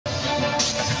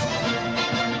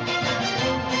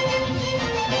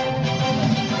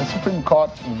Supreme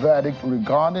Court verdict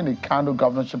regarding the Kano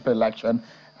governorship election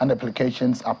and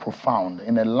applications are profound.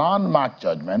 In a landmark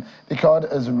judgment, the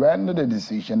court has rendered a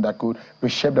decision that could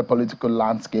reshape the political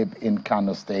landscape in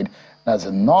Kano State as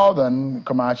a northern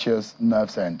commercial nerve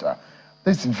center.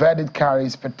 This verdict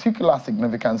carries particular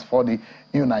significance for the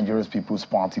New Nigeria People's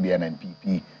Party, the NNPP.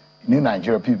 The New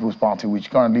Nigeria People's Party, which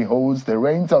currently holds the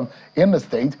reins in the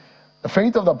state. The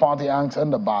fate of the party hangs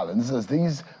under balance as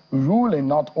this ruling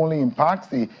not only impacts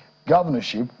the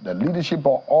governorship, the leadership,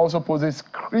 but also poses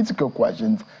critical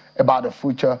questions about the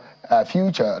future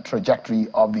trajectory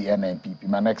of the NNPP.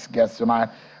 My next guest tonight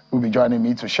will be joining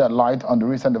me to shed light on the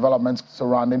recent developments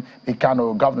surrounding the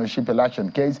Kano governorship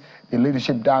election case, the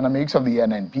leadership dynamics of the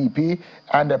NNPP,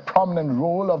 and the prominent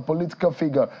role of political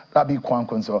figure Rabi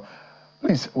Kwankwaso.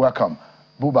 Please welcome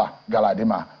Buba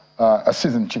Galadima, a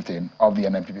seasoned chieftain of the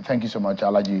NNPP. Thank you so much,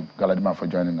 Alaji Galadima, for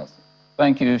joining us.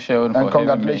 Thank you, Shaun, for having me. And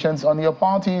congratulations on your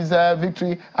party's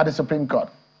victory at the Supreme Court.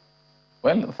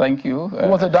 Well, thank you. It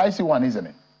was a dicey one,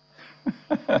 isn't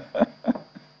it?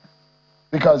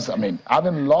 Because, I mean,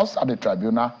 having lost at the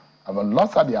tribunal, having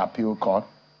lost at the appeal court,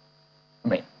 I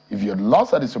mean, if you had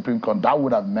lost at the Supreme Court, that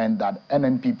would have meant that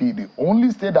NNPP, the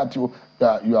only state that you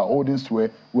are holding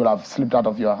sway, would have slipped out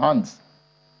of your hands.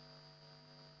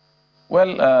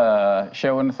 Well,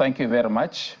 Shaun, thank you very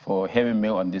much for having me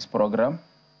on this program.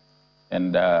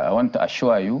 And I want to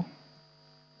assure you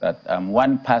that I'm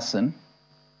one person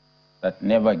that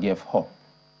never gave hope,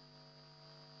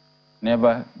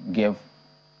 never gave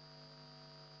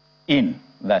in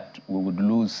that we would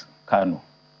lose Kano.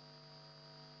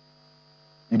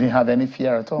 You didn't have any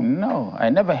fear at all? No, I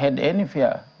never had any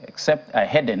fear, except I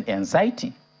had an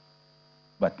anxiety,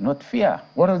 but not fear.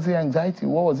 What was the anxiety?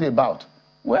 What was it about?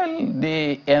 Well,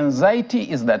 the anxiety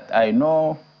is that I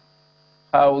know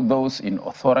how those in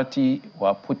authority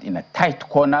were put in a tight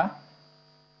corner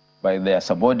by their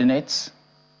subordinates,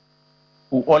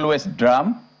 who always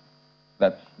drum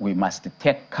that we must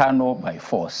take Kano by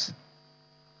force.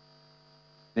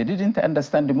 They didn't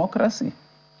understand democracy.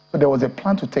 So there was a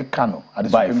plan to take Kano at the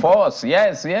by Supreme force, Court.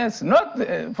 Yes, yes, not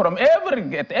from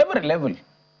at every level.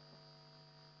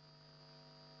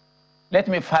 Let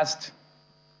me first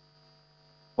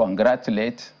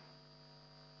congratulate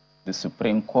the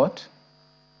Supreme Court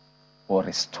for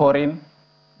restoring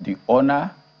the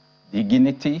honor,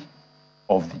 dignity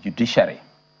of the judiciary.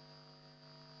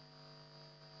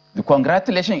 The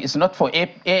congratulation is not for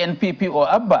ANPP or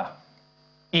ABBA.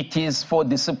 It is for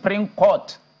the Supreme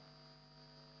Court.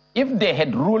 If they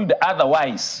had ruled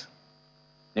otherwise,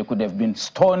 they could have been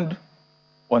stoned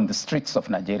on the streets of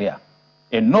Nigeria.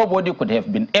 And nobody could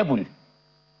have been able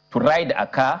to ride a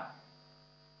car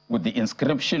with the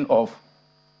inscription of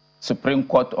Supreme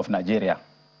Court of Nigeria.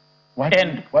 Why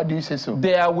do you say so?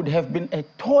 There would have been a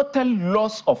total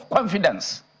loss of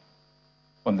confidence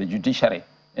on the judiciary.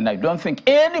 And I don't think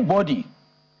anybody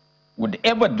would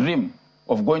ever dream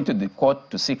of going to the court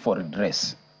to seek for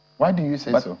redress. Why do you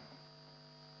say so?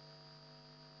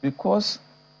 Because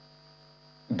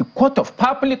the court of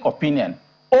public opinion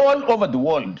all over the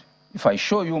world, if I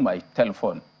show you my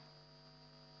telephone,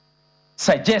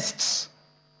 suggests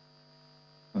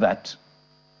that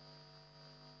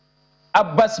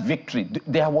Abba's victory,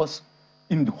 there was,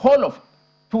 in the whole of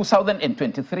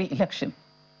 2023 election,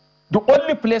 the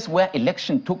only place where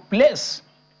election took place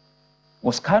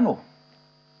was Kano.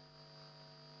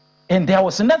 And there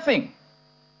was nothing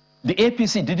the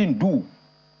APC didn't do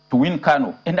to win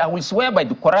Kano. And I will swear by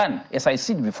the Quran, as I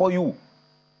sit before you,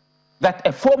 that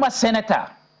a former senator,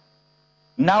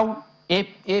 now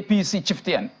APC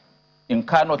chieftain in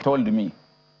Kano, told me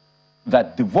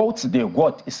that the votes they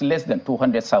got is less than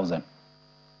 200,000.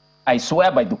 I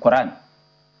swear by the Quran.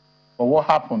 But what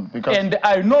happened? And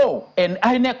I know an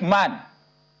INEC man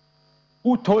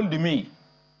who told me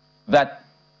that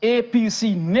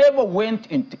APC never went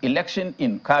into election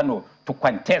in Kano to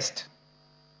contest,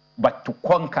 but to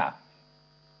conquer.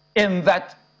 And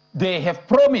that they have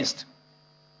promised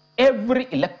every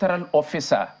electoral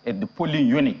officer at the polling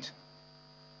unit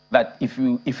that if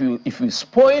you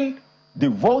spoil the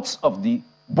votes of the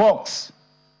box,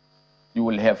 you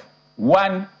will have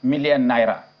 1 million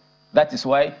naira. That is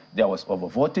why there was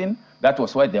overvoting. That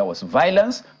was why there was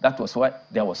violence. That was why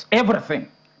there was everything.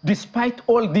 Despite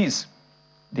all this,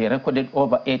 they recorded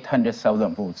over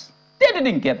 800,000 votes. They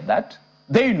didn't get that.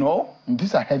 They know.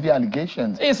 These are heavy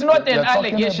allegations. It's not an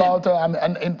allegation. You're talking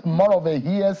about more of a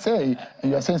hearsay.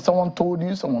 And you're saying someone told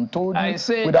you, someone told you. I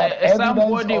say without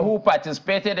somebody who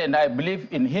participated, and I believe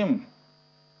in him.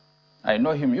 I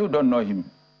know him. You don't know him.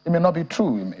 It may not be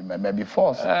true. It may be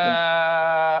false.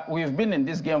 We've been in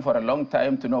this game for a long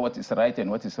time to know what is right and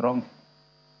what is wrong.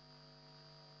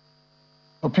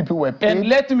 So people were paid. And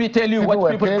let me tell you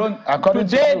what people don't.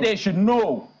 Today they should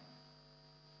know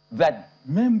that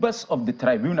members of the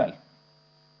tribunal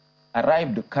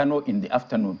arrived at Kano in the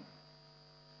afternoon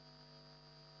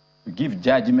to give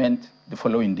judgment the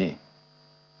following day.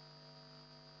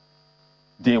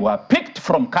 They were picked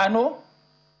from Kano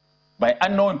by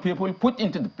unknown people, put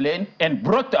into the plane, and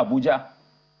brought to Abuja.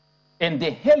 And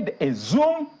they held a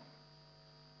Zoom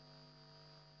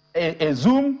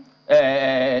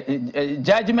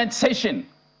judgment session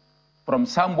from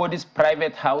somebody's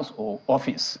private house or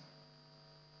office.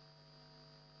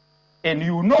 And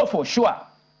you know for sure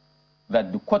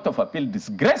that the Court of Appeal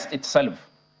disgraced itself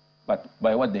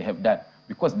by what they have done,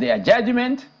 because their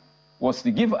judgment was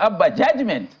to give up by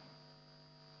judgment.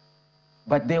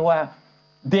 But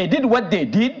they did what they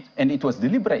did, and it was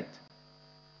deliberate.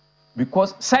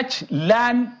 Because such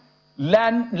learned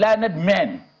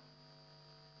men,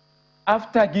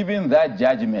 after giving that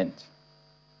judgment,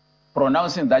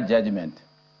 pronouncing that judgment,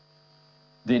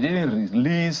 they didn't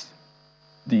release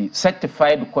the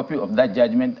certified copy of that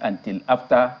judgment until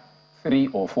after 3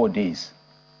 or 4 days.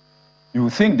 You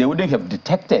think they wouldn't have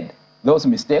detected those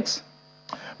mistakes?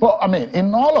 Well, I mean,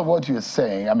 in all of what you're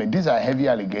saying, I mean, these are heavy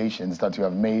allegations that you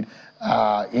have made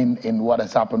in what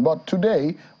has happened. But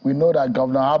today, we know that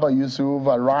Governor Abba Yusuf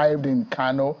arrived in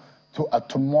Kano to a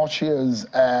tumultuous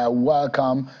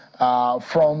welcome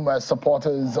from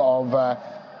supporters of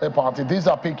the party. These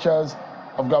are pictures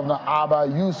of Governor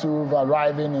Abba Yusuf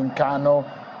arriving in Kano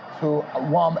to a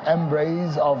warm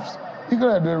embrace of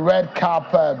the red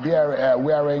cap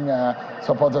wearing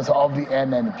supporters of the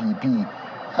NNPP.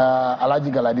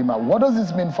 Alhaji Galadima, what does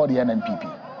this mean for the NNPP?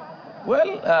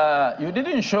 Well, you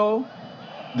didn't show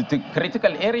the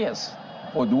critical areas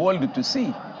for the world to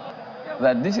see.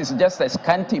 That this is just a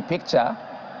scanty picture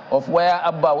of where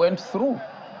Abba went through.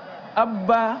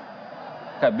 Abba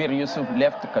Kabir Yusuf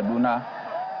left Kaduna,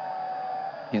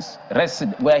 his rest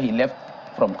where he left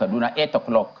from Kaduna, 8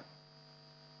 o'clock.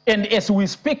 And as we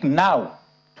speak now,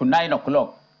 to 9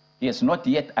 o'clock, he has not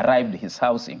yet arrived at his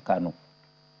house in Kano.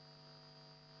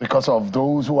 Because of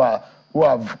those who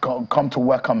have come to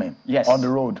welcome him on the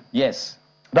road? Yes.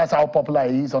 That's how popular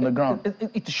he is on the ground.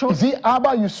 It shows. Is he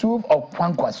Abba Yusuf or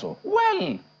Kwankwaso?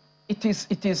 Well, it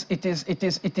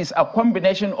is a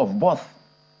combination of both.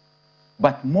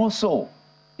 But more so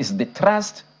is the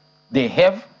trust they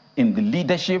have in the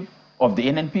leadership of the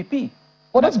NNPP.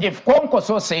 If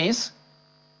Kwankwaso says,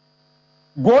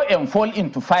 go and fall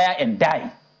into fire and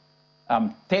die,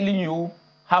 I'm telling you,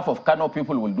 half of Kano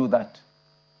people will do that.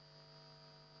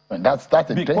 That's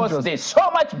a because they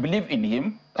so much believe in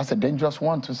him. That's a dangerous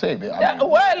one to say.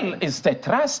 Well, it's the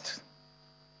trust.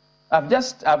 I've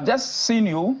just seen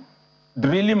you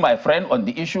drilling my friend on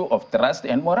the issue of trust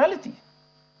and morality.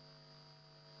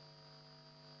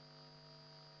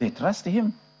 They trust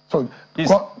him. So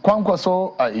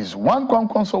Kwankwaso is one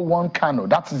Kwankwaso, one Kano.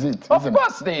 That is it. Of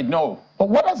course they know. But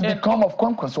what has become of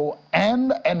Kwankwaso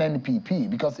and NNPP?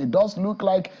 Because it does look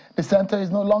like the center is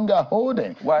no longer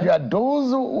holding. Why?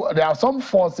 There are some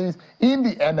forces in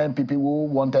the NNPP who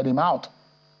wanted him out.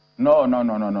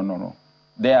 No.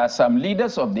 There are some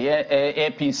leaders of the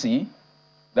APC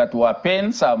that were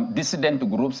paying some dissident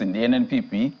groups in the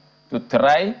NNPP to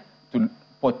try to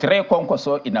portray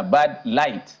Kwankwaso in a bad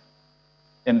light.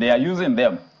 And they are using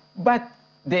them. But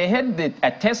they had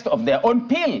a test of their own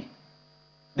pill.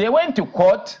 They went to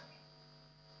court.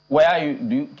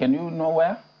 Can you know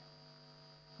where?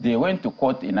 They went to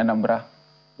court in Anambra,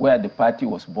 where the party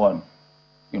was born,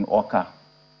 in Oka,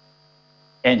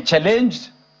 and challenged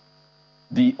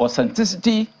the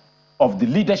authenticity of the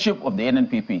leadership of the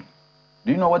NNPP.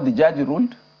 Do you know what the judge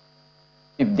ruled?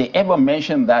 If they ever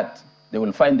mention that, they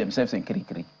will find themselves in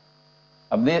Kirikiri.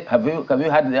 Have you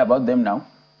heard about them now?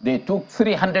 They took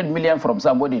 300 million from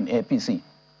somebody in APC.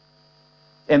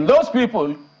 And those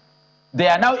people, they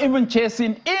are now even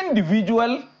chasing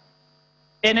individual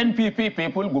NNPP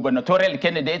people, gubernatorial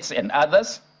candidates and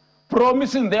others,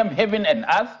 promising them heaven and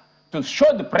earth to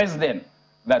show the president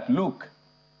that, look,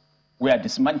 we are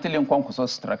dismantling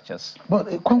Kwankwaso's structures. But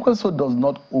Kwankwaso does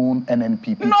not own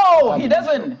NNPP. No, he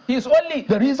doesn't. He's only...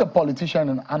 There is a politician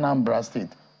in Anambra State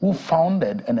who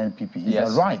founded NNPP. Is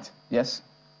that right? Yes.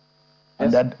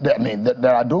 And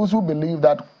there are those who believe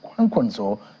that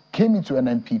Kwankwaso came into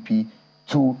NNPP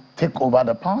to take over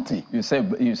the party. You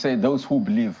say those who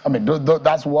believe. I mean,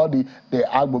 that's what the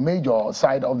Agbo major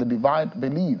side of the divide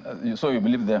believe. So you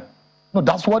believe them? No,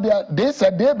 that's what they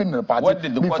said. They've been in the party what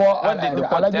did the before. What did the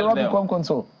court tell them?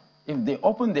 Kwankwaso. If they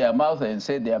open their mouth and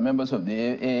say they are members of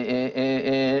the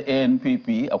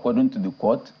ANPP, according to the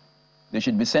court, they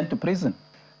should be sent to prison.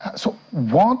 So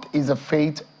what is the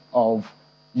fate of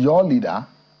your leader,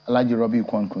 Alhaji Robi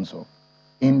Kwankunso,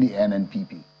 in the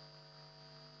NNPP?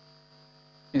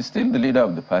 He's still the leader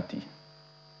of the party.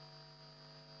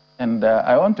 And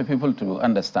I want people to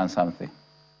understand something.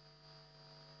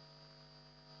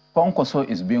 Kwankunso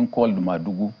is being called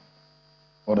Madugu.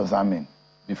 What does that mean?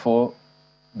 Before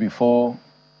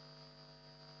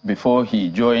he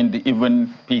joined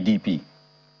even PDP.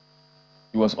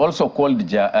 He was also called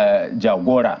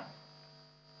Jagora.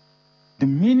 The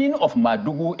meaning of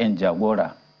Madugu and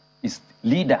Jagora is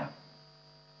leader.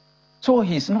 So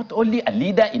he's not only a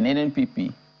leader in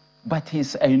NNPP, but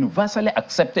he's a universally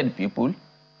accepted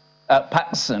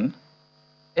person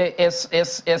as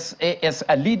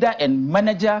a leader and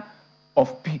manager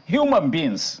of human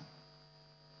beings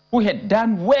who had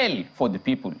done well for the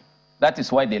people. That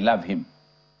is why they love him.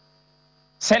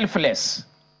 Selfless.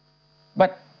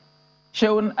 But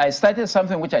Sheun, I started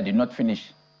something which I did not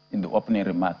finish in the opening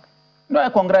remark. No, I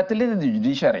congratulated the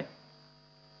judiciary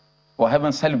for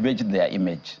having salvaged their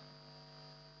image.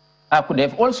 I could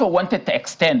have also wanted to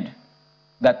extend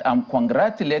that I'm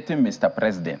congratulating Mr.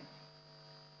 President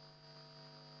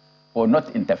for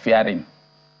not interfering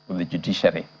with the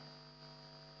judiciary,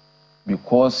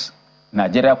 because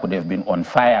Nigeria could have been on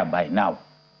fire by now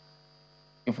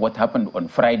if what happened on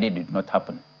Friday did not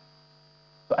happen.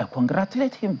 So I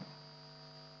congratulate him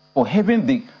for having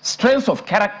the strength of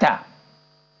character.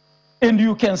 And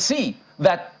you can see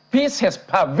that peace has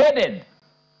pervaded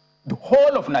the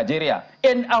whole of Nigeria,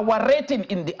 and our rating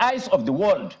in the eyes of the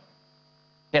world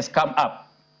has come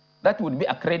up. That would be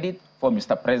a credit for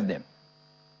Mr. President.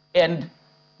 And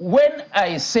when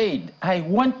I said I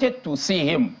wanted to see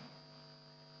him,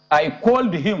 I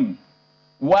called him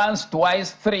once,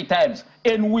 twice, 3 times,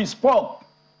 and we spoke.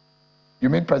 You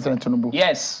mean President Tinubu?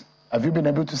 Yes. Have you been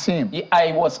able to see him?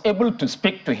 I was able to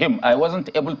speak to him. I wasn't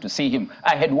able to see him.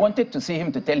 I had wanted to see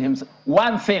him to tell him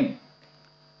one thing,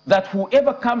 that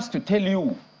whoever comes to tell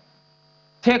you,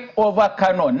 take over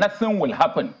Kano, nothing will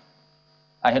happen.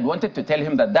 I had wanted to tell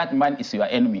him that that man is your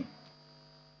enemy.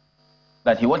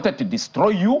 That he wanted to destroy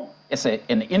you as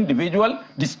an individual,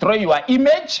 destroy your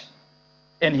image,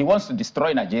 and he wants to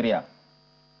destroy Nigeria.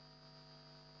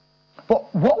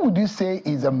 But what would you say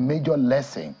is a major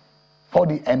lesson for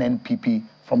the NNPP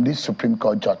from this Supreme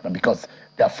Court judgment? Because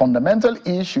there are fundamental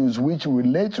issues which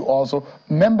relate to also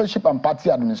membership and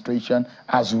party administration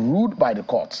as ruled by the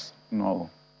courts. No.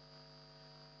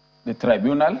 The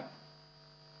tribunal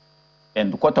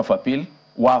and the Court of Appeal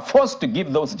were forced to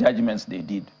give those judgments they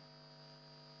did.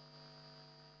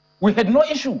 We had no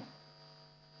issue.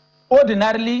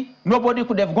 Ordinarily, nobody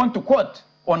could have gone to court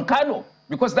on Kano,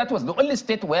 because that was the only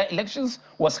state where elections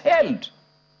was held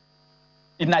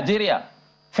in Nigeria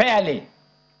fairly.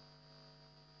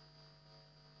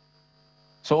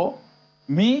 So,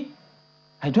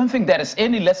 I don't think there is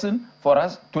any lesson for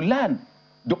us to learn.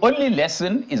 The only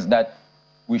lesson is that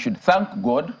we should thank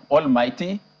God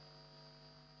Almighty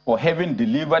for having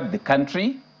delivered the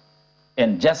country,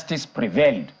 and justice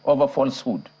prevailed over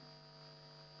falsehood.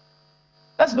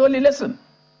 That's the only lesson.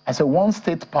 As a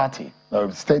one-state party,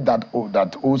 a state that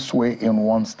holds sway in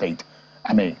one state,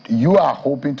 I mean, you are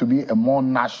hoping to be a more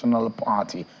national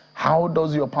party. How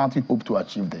does your party hope to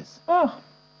achieve this? Oh,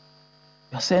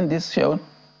 you're saying this, Sheun?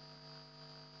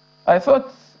 I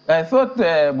thought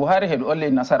Buhari had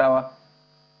only Nasarawa.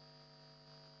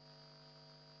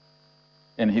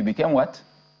 And he became what?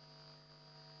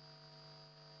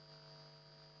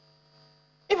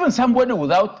 Even somebody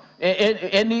without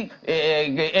any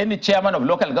chairman of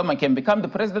local government can become the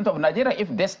president of Nigeria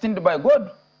if destined by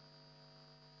God.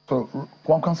 So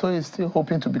Kwankunso is still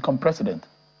hoping to become president?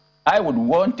 I would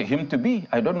want him to be.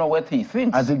 I don't know what he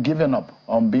thinks. Has he given up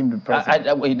on being the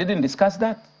president? He didn't discuss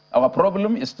that. Our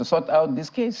problem is to sort out this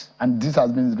case. And this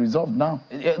has been resolved now?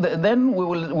 Then we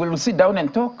will sit down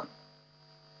and talk.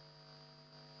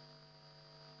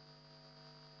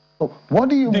 So what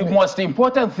do you The mean? most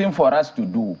important thing for us to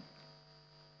do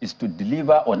is to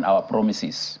deliver on our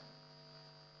promises.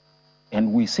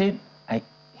 And we said,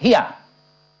 here,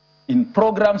 in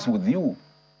programs with you,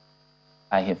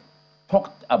 I have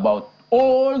talked about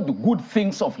all the good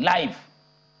things of life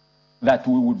that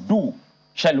we would do,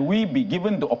 shall we be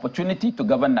given the opportunity to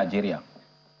govern Nigeria.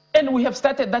 And we have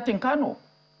started that in Kano.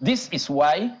 This is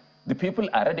why the people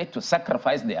are ready to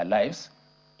sacrifice their lives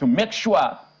to make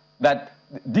sure that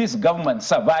this government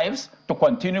survives, to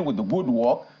continue with the good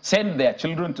work, send their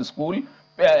children to school,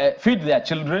 feed their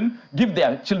children, give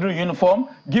their children uniform,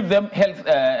 give them health,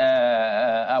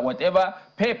 whatever,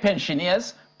 pay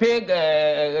pensioners,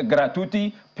 pay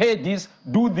gratuity, pay this,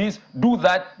 do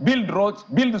that, build roads,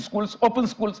 build schools, open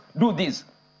schools, do this.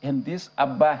 And this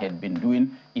Abba had been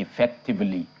doing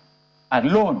effectively.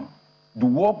 Alone, the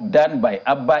work done by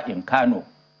Abba in Kano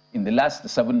in the last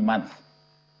 7 months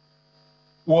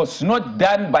was not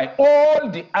done by all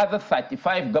the other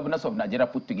 35 governors of Nigeria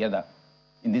put together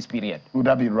in this period. Would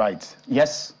that be right?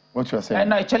 Yes. What you're saying?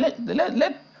 And I challenge,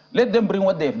 let them bring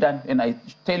what they've done, and I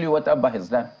tell you what Abba has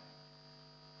done.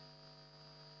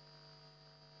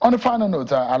 On the final note,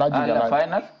 Alhaji On the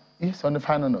final? Yes, on the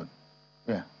final note.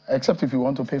 Yeah. Except if you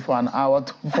want to pay for an hour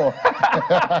for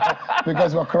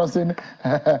because we're crossing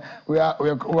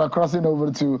we're crossing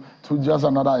over to just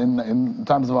another in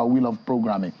terms of our wheel of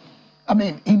programming. I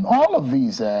mean, in all of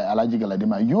these, Alhaji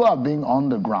Galadima, you are being on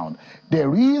the ground.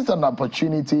 There is an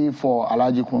opportunity for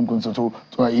Alhaji Kwankwaso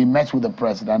to emerge with the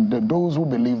president. Those who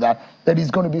believe that there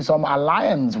is going to be some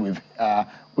alliance with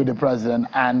the president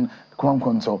and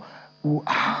Kwankwaso.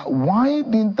 Why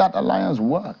didn't that alliance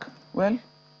work? Well,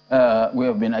 we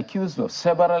have been accused of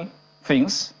several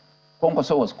things.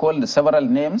 Kwankwaso was called several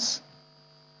names.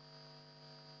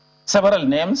 Several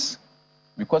names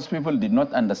because people did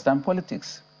not understand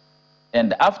politics.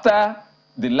 And after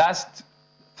the last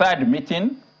third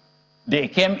meeting, they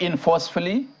came in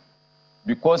forcefully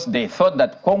because they thought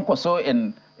that Kwankwaso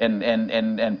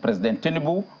and President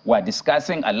Tinubu were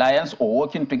discussing alliance or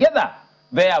working together.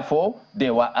 Therefore,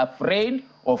 they were afraid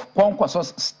of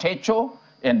Kwankwaso's stature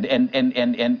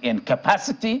and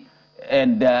capacity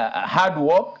and hard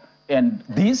work and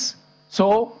this.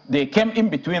 So they came in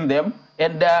between them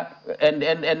and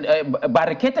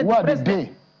barricaded the president. Did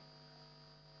they?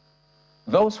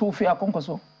 Those who fear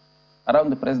Kwankwaso around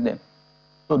the president.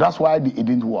 So that's why it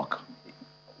didn't work.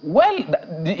 Well,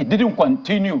 it didn't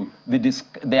continue.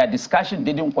 Their discussion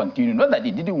didn't continue. Not that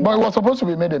it didn't work. But it was supposed to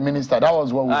be made a minister. That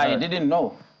was what we heard. I didn't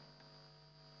know.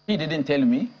 He didn't tell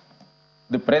me.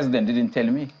 The president didn't tell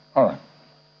me. All right.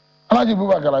 Alhaji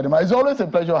Galadima, it's always a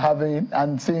pleasure having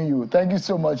and seeing you. Thank you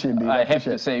so much indeed. I have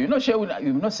to say, you know,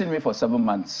 you've not seen me for 7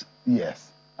 months.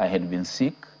 Yes. I had been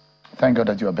sick. Thank God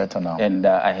that you are better now. And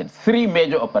I had 3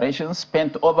 major operations,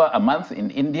 spent over a month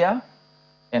in India.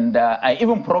 And I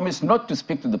even promised not to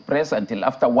speak to the press until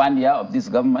after 1 year of this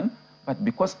government. But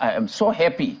because I am so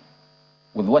happy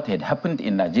with what had happened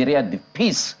in Nigeria, the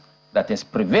peace that has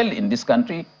prevailed in this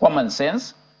country, common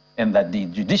sense, and that the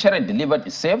judiciary delivered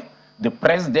is safe, the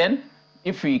president,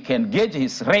 if he can gauge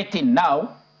his rating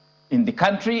now in the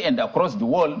country and across the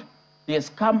world, he has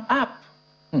come up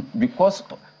because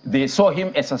they saw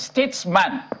him as a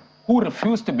statesman who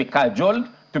refused to be cajoled,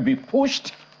 to be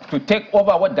pushed, to take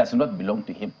over what does not belong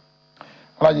to him.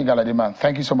 Alhaji Galadima,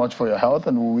 thank you so much for your health,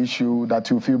 and we wish you that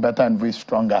you feel better and be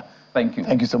stronger. Thank you.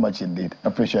 Thank you so much indeed.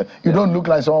 Appreciate it. You don't look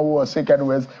like someone who was sick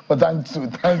anyways, but thanks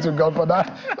to God for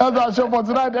that. That's our show for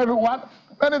tonight, everyone.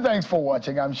 Many thanks for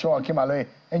watching. I'm sure Akim Aloe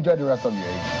enjoy the rest of your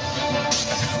evening.